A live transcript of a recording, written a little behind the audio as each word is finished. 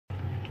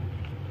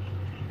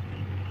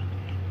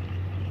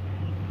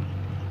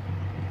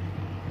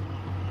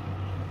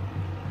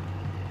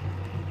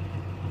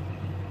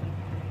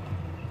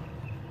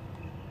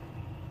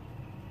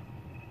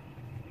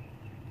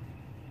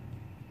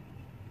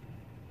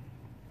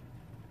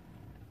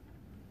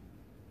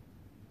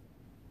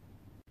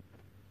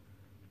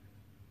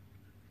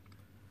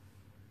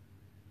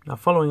Now,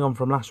 following on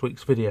from last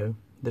week's video,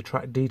 the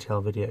track detail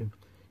video,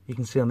 you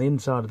can see on the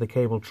inside of the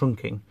cable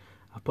trunking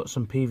I've put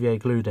some PVA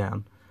glue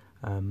down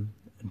and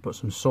put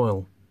some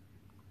soil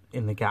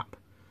in the gap.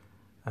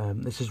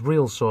 This is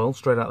real soil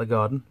straight out of the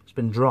garden. It's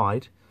been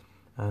dried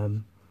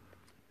and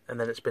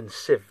then it's been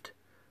sieved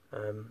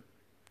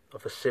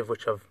off a sieve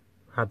which I've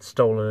had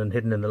stolen and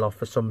hidden in the loft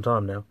for some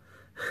time now.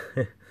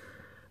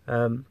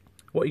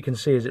 What you can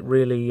see is it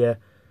really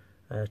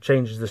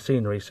changes the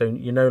scenery, so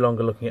you're no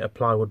longer looking at a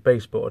plywood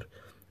baseboard,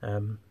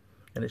 and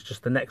it's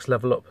just the next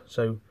level up.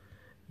 So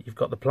you've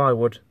got the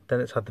plywood, then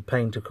it's had the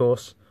paint of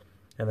course,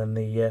 and then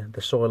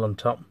the soil on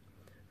top,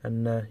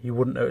 and you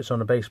wouldn't notice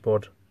on a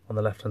baseboard on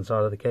the left hand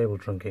side of the cable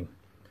trunking.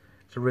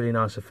 It's a really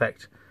nice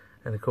effect,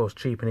 and of course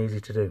cheap and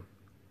easy to do.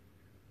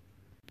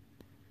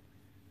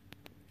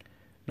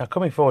 Now,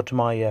 coming forward to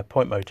my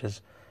point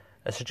motors,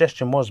 a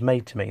suggestion was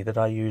made to me that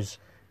I use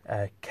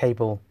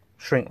cable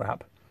shrink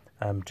wrap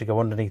to go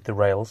underneath the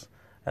rails,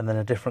 and then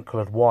a different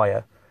coloured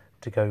wire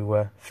to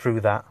go through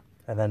that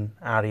and then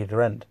out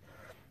either end.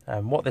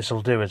 What this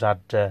will do is add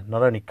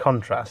not only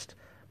contrast,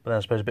 but then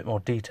I suppose a bit more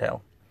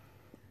detail.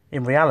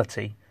 In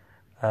reality,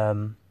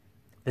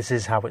 this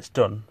is how it's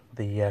done.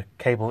 The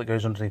cable that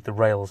goes underneath the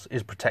rails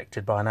is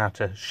protected by an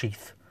outer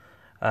sheath,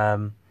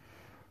 and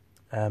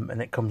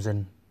it comes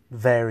in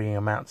varying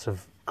amounts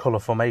of colour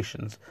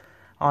formations.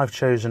 I've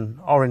chosen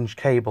orange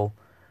cable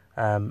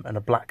and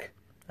a black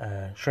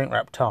shrink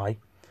wrap tie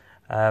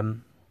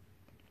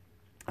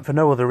for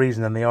no other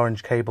reason than the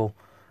orange cable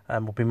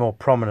will be more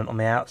prominent on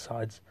the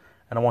outsides,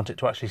 and I want it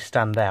to actually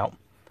stand out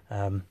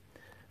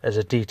as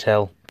a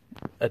detail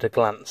at a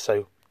glance.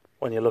 So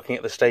when you're looking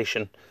at the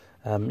station,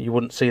 you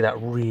wouldn't see that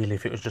really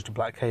if it was just a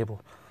black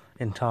cable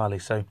entirely,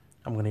 so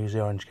I'm going to use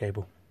the orange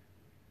cable.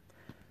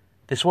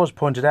 This was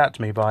pointed out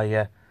to me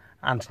by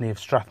Anthony of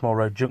Strathmore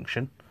Road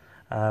Junction,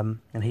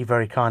 and he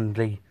very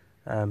kindly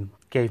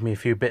gave me a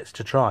few bits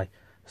to try.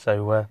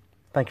 So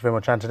thank you very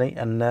much, Anthony,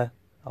 and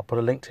I'll put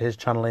a link to his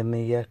channel in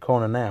the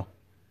corner now.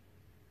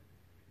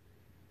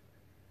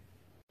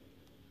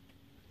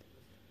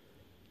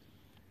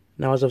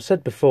 Now, as I've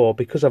said before,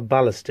 because I've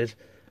ballasted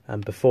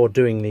before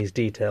doing these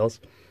details,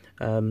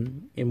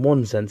 in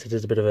one sense it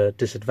is a bit of a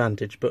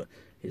disadvantage, but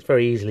it's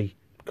very easily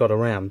got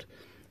around.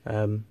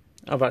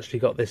 I've actually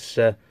got this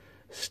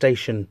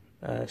station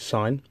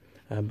sign,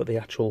 but the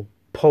actual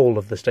pole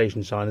of the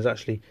station sign is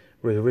actually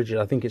really rigid.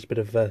 I think it's a bit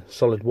of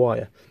solid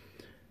wire.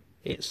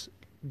 It's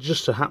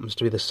just so happens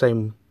to be the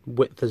same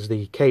width as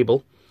the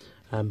cable,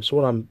 so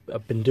what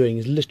I've been doing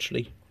is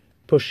literally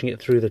pushing it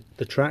through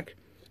the track,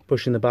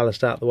 pushing the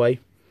ballast out of the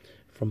way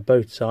from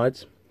both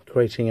sides,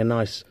 creating a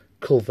nice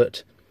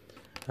culvert,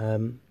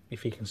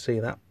 if you can see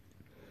that.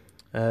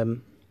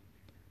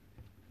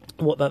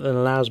 What that then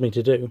allows me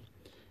to do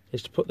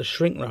is to put the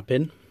shrink wrap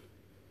in,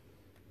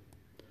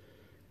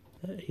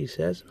 he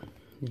says.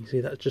 You can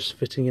see that's just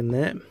fitting in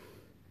there.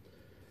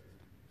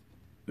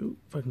 Ooh,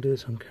 if I can do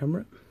this on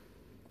camera.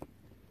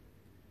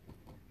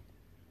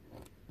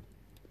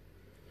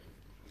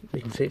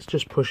 You can see it's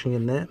just pushing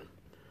in there.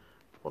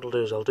 What I'll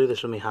do is I'll do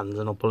this with my hands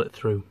and I'll pull it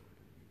through.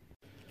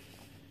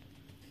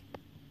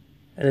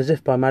 And as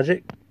if by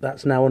magic,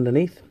 that's now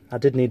underneath. I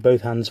did need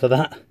both hands for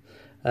that.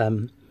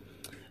 And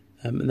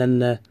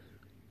then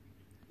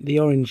the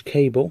orange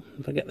cable,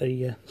 if I get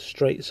the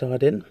straight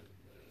side in,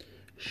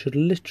 should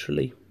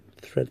literally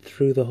thread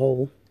through the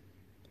hole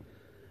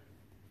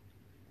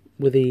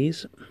with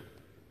ease.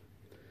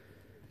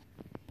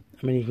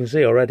 I mean, you can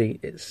see already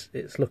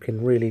it's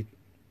looking really,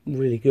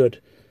 really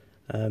good.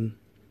 And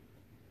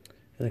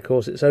of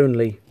course it's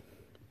only,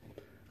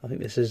 I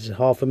think this is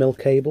 1/2 mm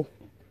cable,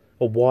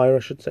 or wire I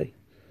should say,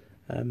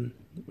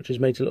 which is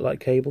made to look like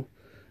cable.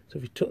 So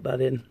if you tuck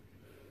that in,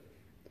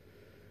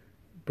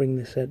 bring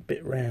this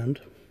bit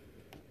round,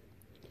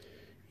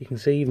 you can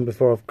see even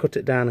before I've cut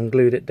it down and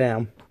glued it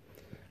down,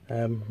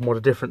 what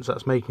a difference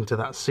that's making to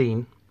that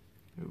scene.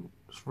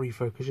 Just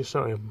refocus you,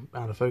 sorry I'm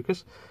out of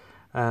focus.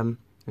 And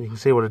you can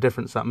see what a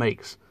difference that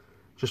makes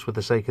just with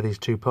the sake of these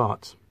two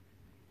parts.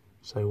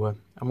 So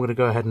I'm going to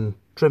go ahead and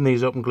trim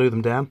these up and glue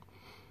them down,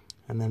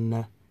 and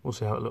then we'll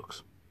see how it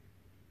looks.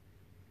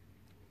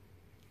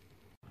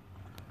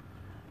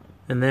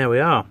 And there we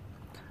are.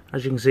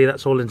 As you can see,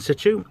 that's all in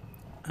situ.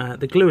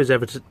 The glue is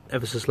ever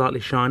so slightly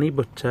shiny,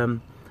 but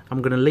I'm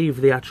going to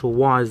leave the actual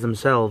wires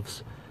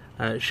themselves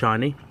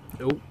shiny.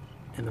 Oh,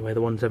 in the way of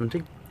the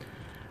 170.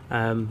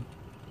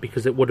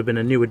 Because it would have been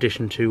a new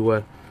addition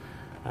to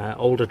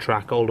older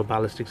track, older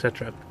ballast,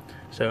 etc.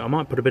 So I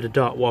might put a bit of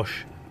dark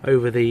wash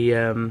over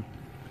the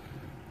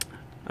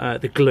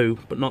glue,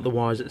 but not the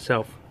wires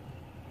itself.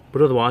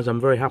 But otherwise, I'm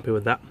very happy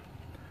with that.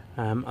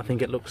 I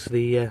think it looks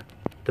the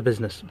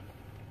business.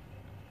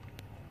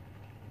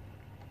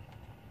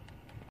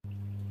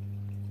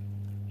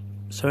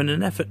 So in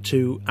an effort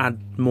to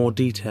add more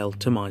detail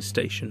to my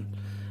station,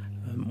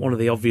 one of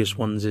the obvious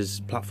ones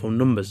is platform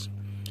numbers.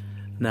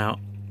 Now,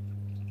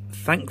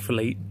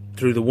 thankfully,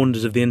 through the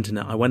wonders of the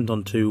internet, I went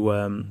onto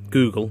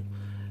Google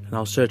and I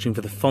was searching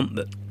for the font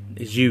that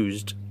is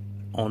used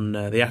on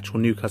the actual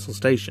Newcastle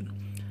station.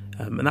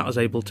 and that was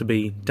able to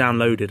be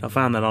downloaded. I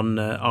found that on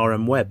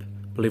RM Web,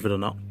 believe it or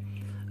not.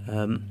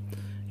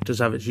 It does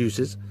have its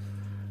uses,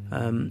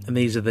 and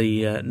these are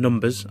the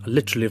numbers. I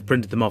literally have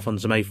printed them off on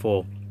some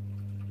A4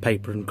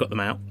 paper and got them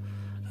out,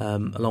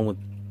 along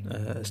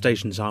with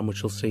station sign,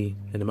 which you'll see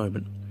in a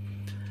moment.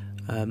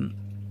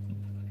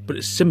 But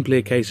it's simply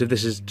a case of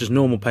this is just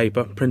normal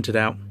paper printed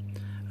out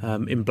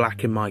in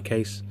black in my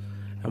case,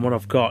 and what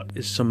I've got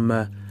is some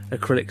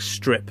acrylic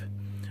strip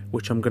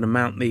which I'm going to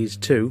mount these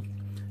to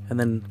and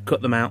then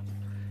cut them out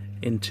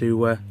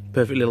into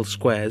perfect little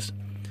squares.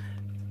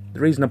 The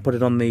reason I put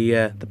it on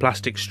the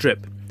plastic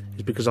strip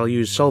is because I'll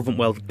use solvent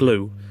weld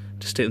glue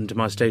to stick them to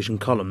my station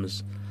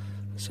columns.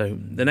 So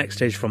the next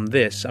stage from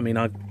this, I mean,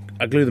 I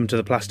glue them to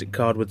the plastic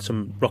card with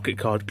some rocket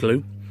card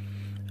glue,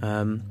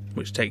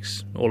 which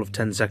takes all of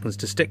 10 seconds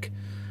to stick,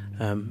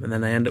 and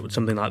then I end up with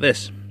something like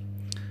this.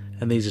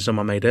 And these are some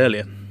I made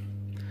earlier.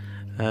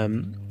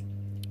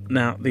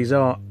 Now these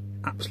are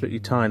absolutely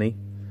tiny.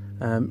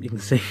 You can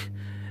see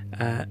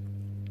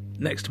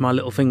next to my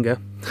little finger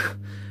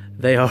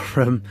they are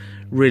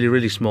really,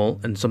 really small,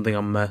 and something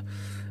I'm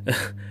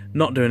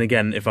not doing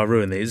again if I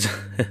ruin these.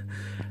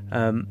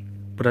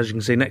 But as you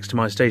can see next to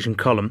my station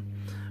column,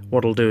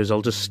 what I'll do is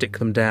I'll just stick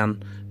them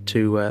down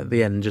to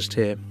the end just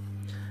here,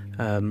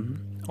 on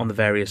the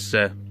various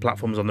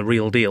platforms on the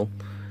real deal,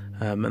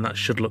 and that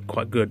should look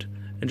quite good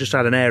and just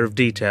add an air of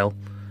detail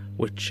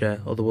which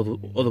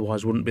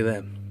otherwise wouldn't be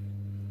there.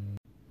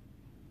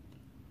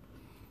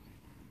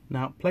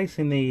 Now,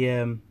 placing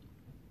the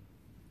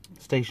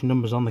station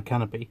numbers on the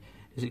canopy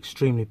is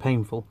extremely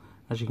painful.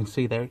 As you can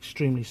see, they're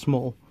extremely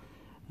small.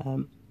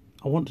 I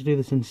want to do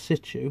this in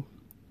situ.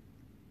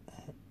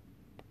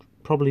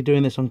 Probably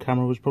doing this on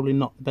camera was probably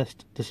not the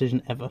best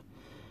decision ever,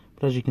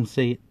 but as you can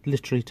see, it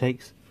literally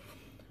takes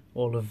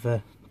all of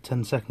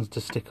 10 seconds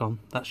to stick on.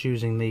 That's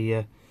using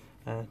the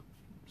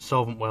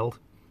solvent weld.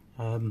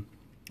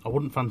 I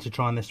wouldn't fancy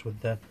trying this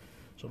with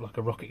sort of like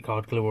a rocket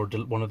card glue or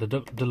one of the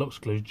deluxe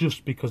glues,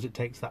 just because it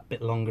takes that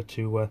bit longer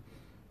to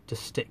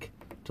stick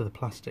to the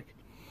plastic.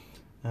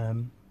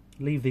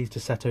 Leave these to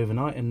set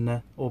overnight,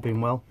 and all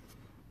being well,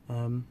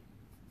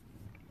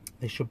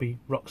 they should be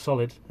rock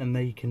solid, and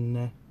they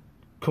can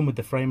come with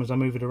the frame as I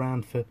move it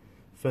around for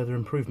further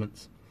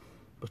improvements.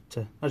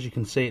 But as you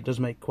can see, it does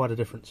make quite a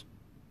difference.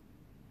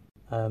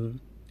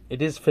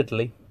 It is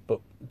fiddly,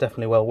 but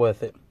definitely well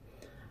worth it.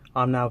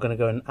 I'm now going to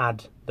go and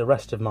add the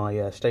rest of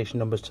my station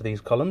numbers to these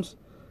columns,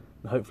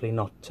 and hopefully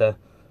not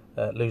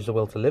lose the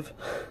will to live.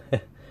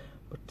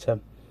 But the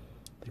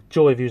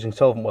joy of using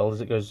solvent weld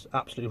is it goes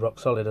absolutely rock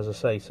solid, as I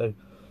say, so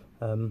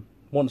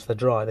once they're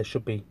dry they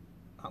should be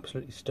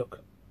absolutely stuck.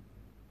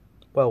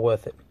 Well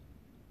worth it.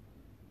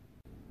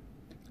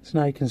 So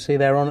now you can see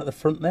they're on at the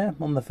front there,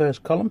 on the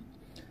first column.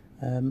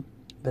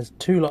 There's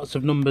 2 lots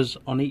of numbers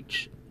on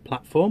each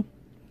platform,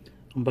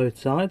 on both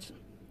sides,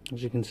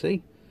 as you can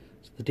see.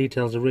 So the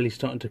details are really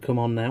starting to come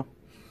on now.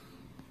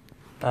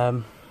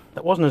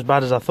 That wasn't as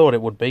bad as I thought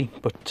it would be,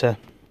 but I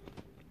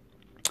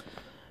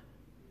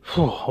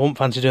won't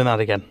fancy doing that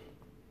again.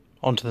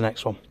 On to the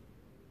next one.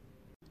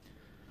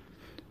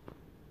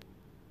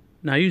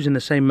 Now, using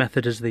the same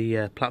method as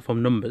the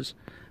platform numbers,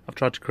 I've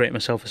tried to create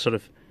myself a sort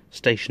of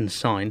station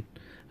sign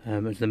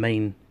as the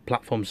main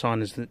platform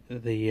sign as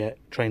the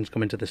trains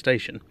come into the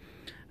station.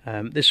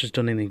 This was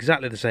done in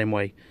exactly the same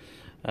way.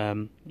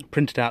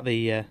 Printed out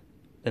the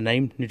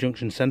name, New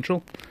Junction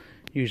Central,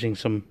 using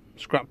some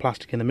scrap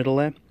plastic in the middle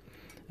there.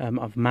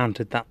 I've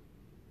mounted that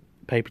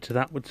paper to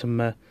that with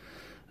some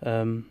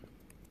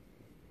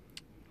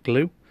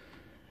glue,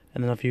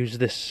 and then I've used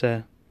this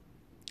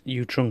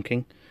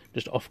U-trunking,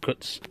 just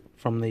offcuts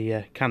from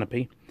the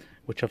canopy,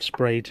 which I've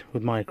sprayed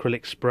with my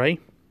acrylic spray.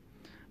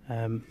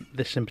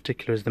 This in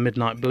particular is the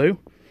Midnight Blue,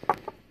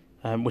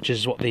 which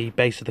is what the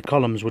base of the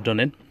columns were done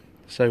in.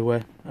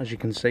 So as you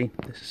can see,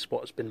 this is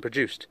what's been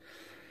produced.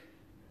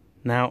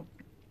 Now,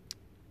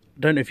 I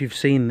don't know if you've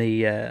seen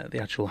the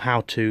actual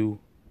how to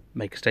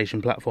make a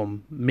station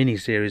platform mini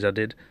series I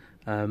did.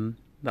 That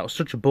was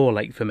such a ball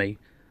ache for me.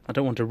 I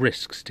don't want to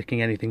risk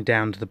sticking anything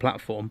down to the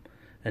platform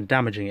and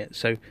damaging it.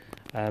 So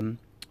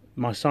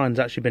my sign's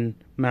actually been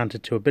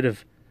mounted to a bit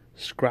of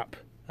scrap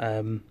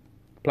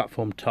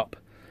platform top,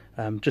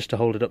 just to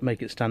hold it up,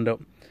 make it stand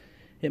up.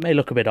 It may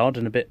look a bit odd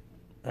and a bit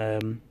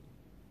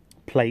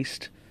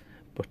placed,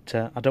 but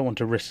I don't want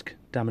to risk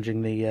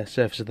damaging the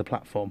surface of the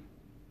platform.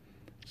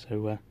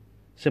 So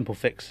simple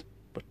fix,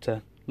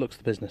 but looks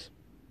the business.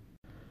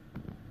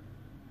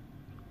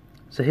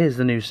 So here's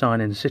the new sign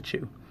in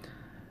situ.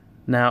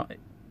 Now,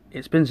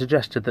 it's been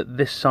suggested that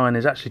this sign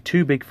is actually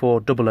too big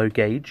for 00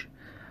 gauge.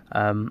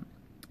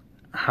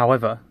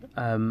 However,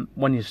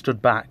 when you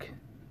stood back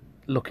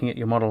looking at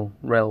your model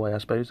railway, I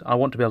suppose, I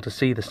want to be able to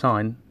see the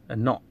sign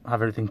and not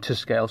have everything to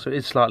scale, so it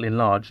is slightly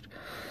enlarged.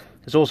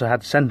 It's also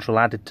had Central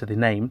added to the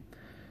name,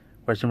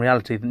 whereas in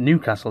reality the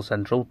Newcastle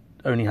Central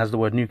only has the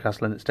word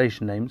Newcastle in its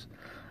station names.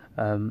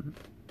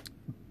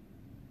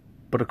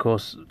 But of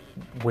course,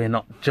 we're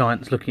not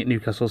giants looking at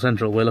Newcastle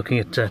Central, we're looking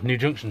at New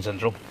Junction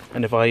Central.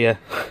 And if I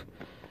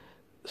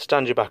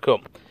stand you back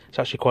up, It's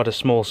actually quite a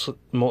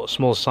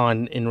small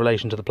sign in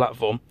relation to the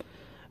platform.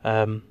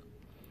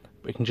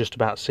 We can just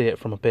about see it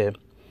from up here.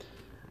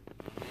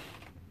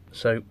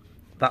 So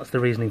that's the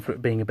reasoning for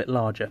it being a bit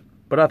larger,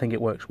 but I think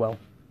it works well.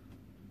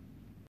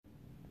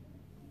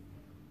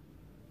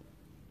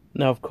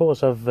 Now, of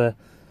course, I've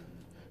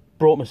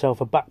brought myself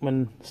a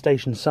Bachmann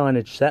station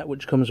signage set,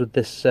 which comes with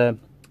this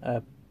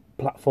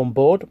platform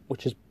board,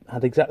 which has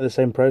had exactly the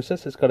same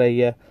process. It's got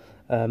a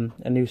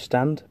new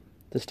stand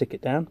to stick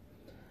it down.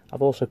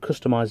 I've also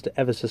customised it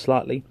ever so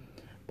slightly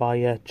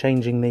by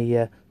changing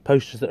the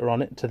posters that are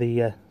on it to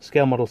the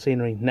Scale Model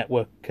Scenery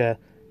Network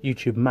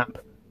YouTube map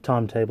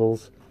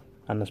timetables,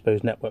 and I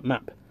suppose network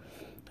map,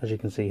 as you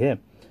can see here.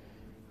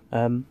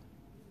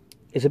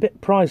 It's a bit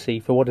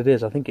pricey for what it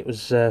is. I think it was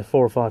 £4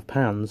 or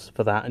 £5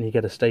 for that, and you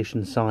get a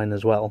station sign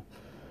as well.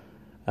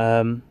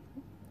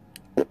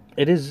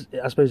 It is,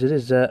 I suppose, it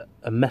is a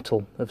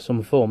metal of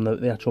some form,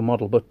 the actual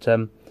model, but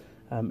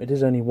it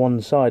is only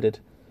one-sided.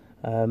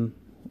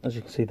 As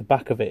you can see, the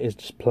back of it is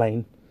just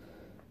plain.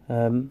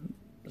 So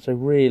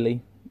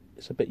really,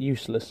 it's a bit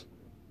useless,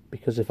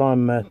 because if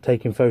I'm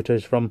taking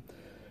photos from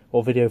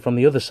or video from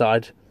the other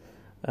side,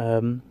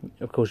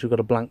 of course you've got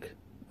a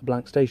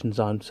blank station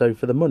sign. So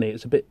for the money,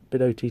 it's a bit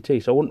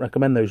OTT. So I wouldn't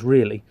recommend those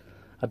really.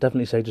 I'd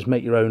definitely say just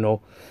make your own,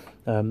 or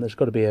there's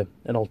got to be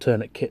an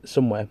alternate kit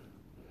somewhere.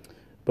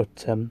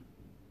 But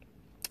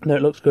no,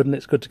 it looks good, and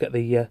it's good to get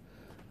the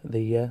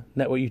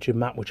network YouTube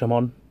map, which I'm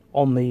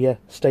on the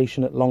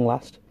station at long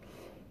last.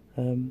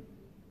 And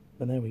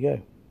there we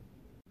go.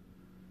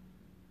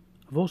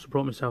 I've also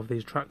brought myself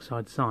these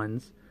trackside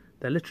signs.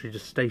 They're literally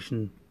just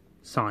station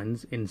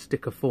signs in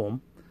sticker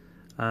form.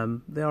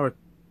 They are a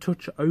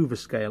touch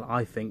overscale,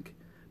 I think,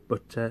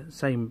 but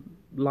same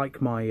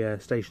like my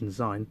station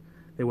sign,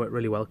 they work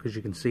really well because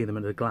you can see them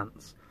at a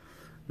glance.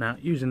 Now,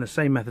 using the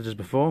same method as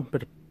before,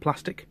 bit of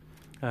plastic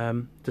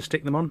to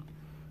stick them on,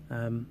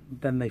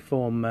 then they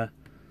form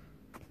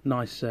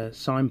nice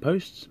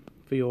signposts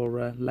for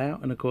your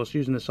layout, and of course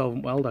using the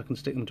solvent weld I can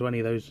stick them to any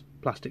of those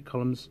plastic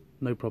columns,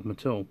 no problem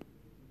at all.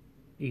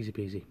 Easy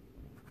peasy.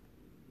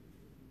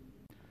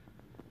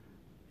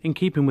 In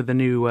keeping with the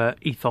new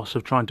ethos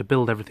of trying to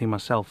build everything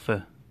myself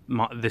for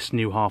this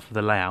new half of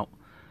the layout,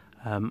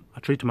 I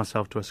treated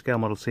myself to a Scale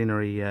Model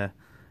Scenery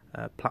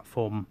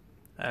platform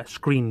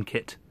screen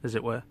kit, as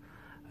it were.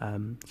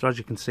 So as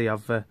you can see,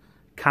 I've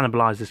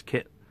cannibalised this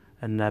kit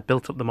and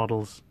built up the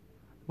models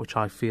which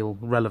I feel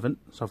relevant.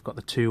 So I've got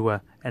the two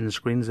end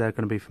screens. They're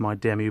going to be for my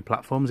DMU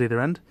platforms, either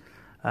end.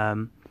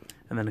 And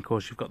then of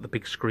course you've got the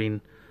big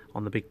screen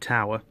on the big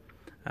tower.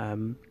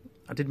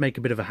 I did make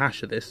a bit of a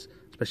hash of this,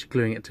 especially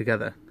gluing it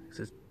together. It's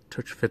a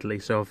touch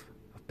fiddly, so I've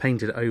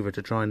painted it over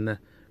to try and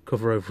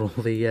cover over all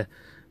the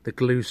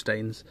glue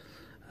stains,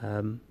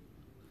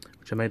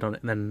 which I made on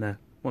it. And then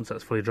once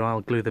that's fully dry,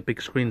 I'll glue the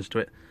big screens to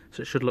it,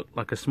 so it should look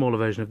like a smaller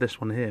version of this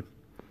one here.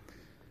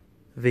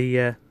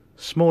 The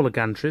smaller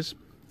gantries,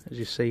 as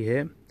you see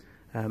here,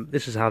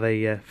 this is how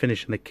they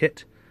finish in the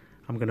kit.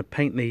 I'm going to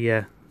paint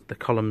the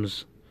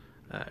columns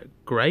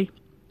grey,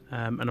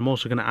 and I'm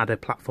also going to add a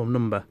platform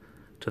number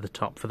to the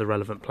top for the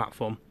relevant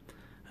platform,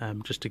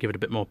 just to give it a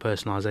bit more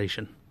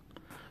personalisation.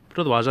 But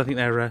otherwise, I think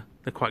they're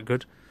quite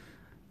good.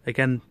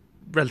 Again,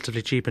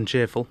 relatively cheap and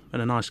cheerful,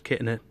 and a nice kit,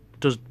 and it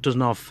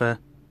doesn't have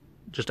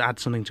just add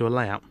something to a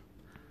layout.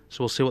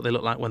 So we'll see what they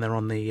look like when they're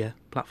on the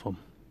platform.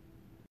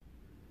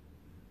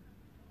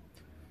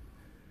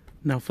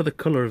 Now, for the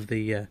colour of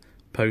the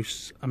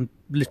posts, I'm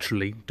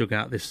literally dug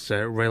out this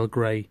rail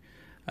grey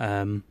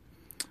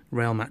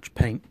rail match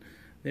paint.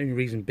 The only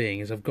reason being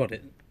is I've got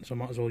it, so I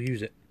might as well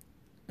use it.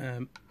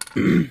 To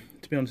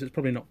be honest, it's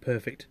probably not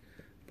perfect,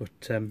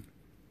 but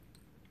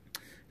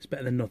it's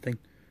better than nothing.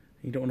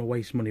 You don't want to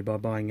waste money by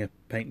buying a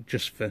paint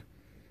just for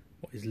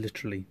what is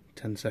literally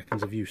 10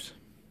 seconds of use.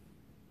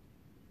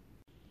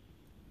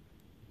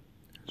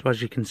 So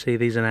as you can see,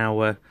 these are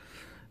now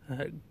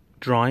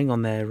drying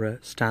on their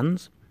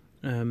stands.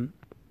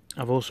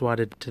 I've also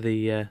added to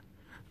the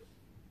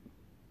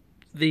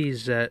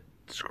these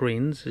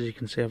screens, as you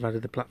can see, I've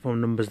added the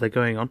platform numbers they're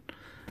going on,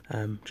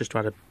 just to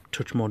add a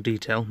touch more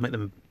detail, make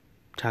them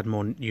a tad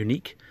more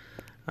unique.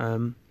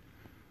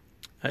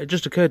 It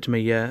just occurred to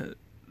me,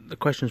 the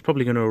question is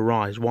probably going to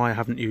arise why I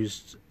haven't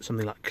used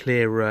something like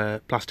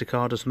clear plastic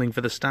card or something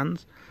for the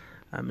stands.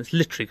 It's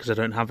literally because I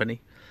don't have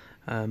any,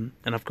 and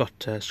I've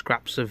got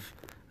scraps of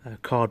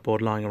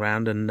cardboard lying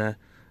around, and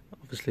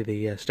obviously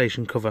the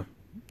station cover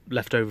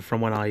left over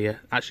from when I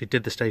actually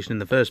did the station in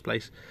the first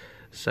place.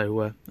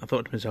 So I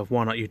thought to myself,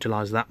 why not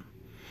utilise that?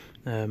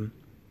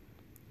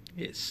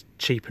 It's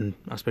cheap and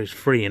I suppose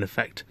free in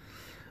effect,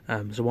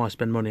 so why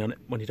spend money on it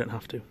when you don't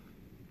have to?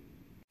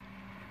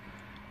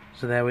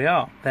 So there we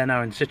are, they're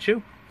now in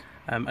situ.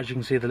 As you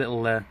can see, the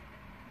little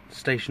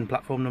station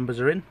platform numbers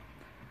are in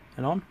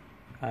and on.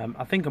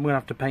 I think I'm going to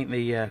have to paint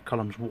the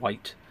columns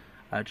white,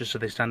 just so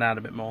they stand out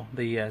a bit more.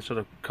 The sort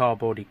of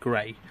cardboardy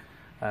grey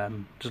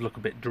does look a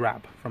bit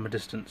drab from a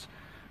distance,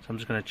 so I'm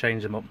just going to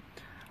change them up.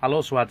 I'll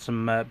also add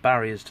some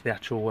barriers to the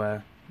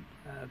actual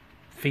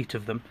feet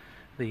of them,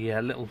 the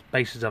little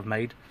bases I've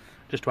made,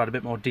 just to add a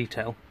bit more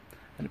detail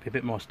and it'd be a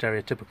bit more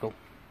stereotypical.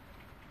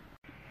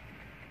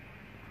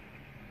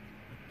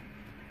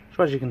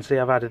 So as you can see,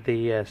 I've added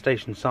the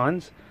station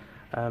signs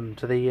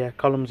to the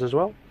columns as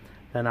well.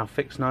 They're now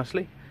fixed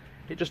nicely.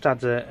 It just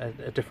adds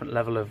a different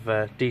level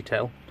of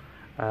detail.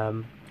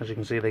 As you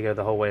can see, they go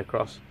the whole way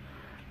across,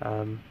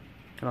 and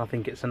I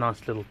think it's a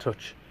nice little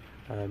touch.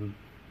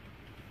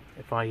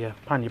 If I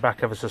pan you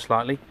back ever so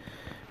slightly,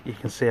 you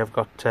can see I've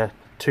got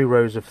 2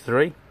 rows of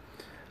 3.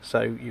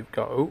 So you've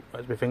got, oh,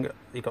 there's my finger,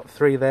 you've got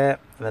 3 there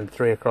and then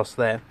 3 across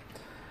there.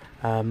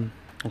 And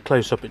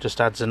close up, it just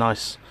adds a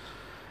nice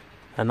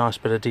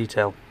bit of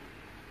detail.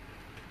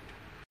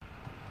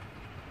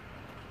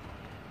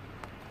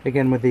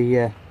 Again, with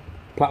the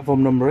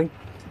platform numbering,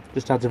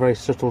 just adds a very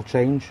subtle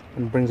change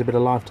and brings a bit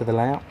of life to the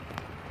layout.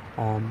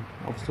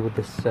 Obviously with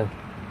this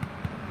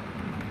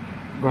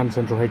Grand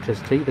Central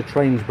HST, the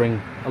trains bring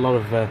a lot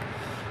of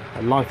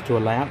life to a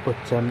layout, but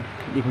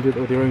you can do it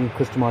with your own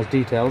customised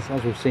details,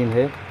 as we've seen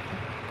here,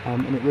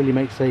 and it really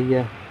makes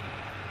a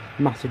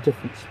massive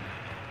difference.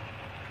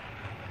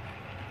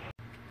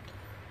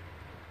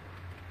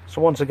 So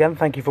once again,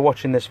 thank you for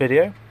watching this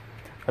video.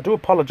 I do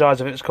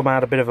apologise if it's come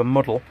out a bit of a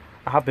muddle.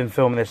 I have been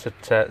filming this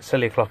at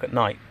silly o'clock at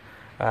night,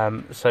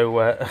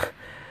 so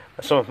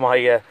some of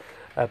my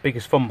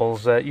biggest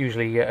fumbles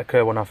usually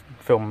occur when I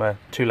film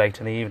too late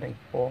in the evening,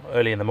 or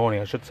early in the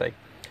morning I should say.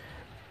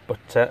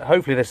 But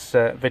hopefully this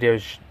video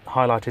has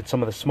highlighted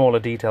some of the smaller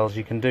details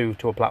you can do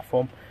to a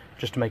platform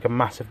just to make a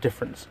massive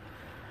difference.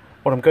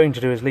 What I'm going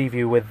to do is leave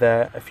you with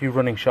a few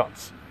running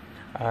shots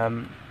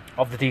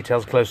of the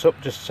details close up,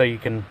 just so you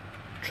can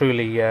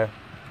truly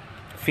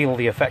feel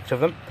the effect of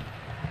them.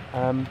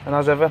 And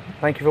as ever,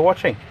 thank you for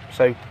watching.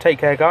 So take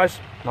care guys,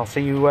 and I'll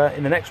see you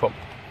in the next one.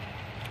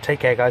 Take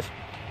care guys.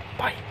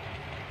 Bye.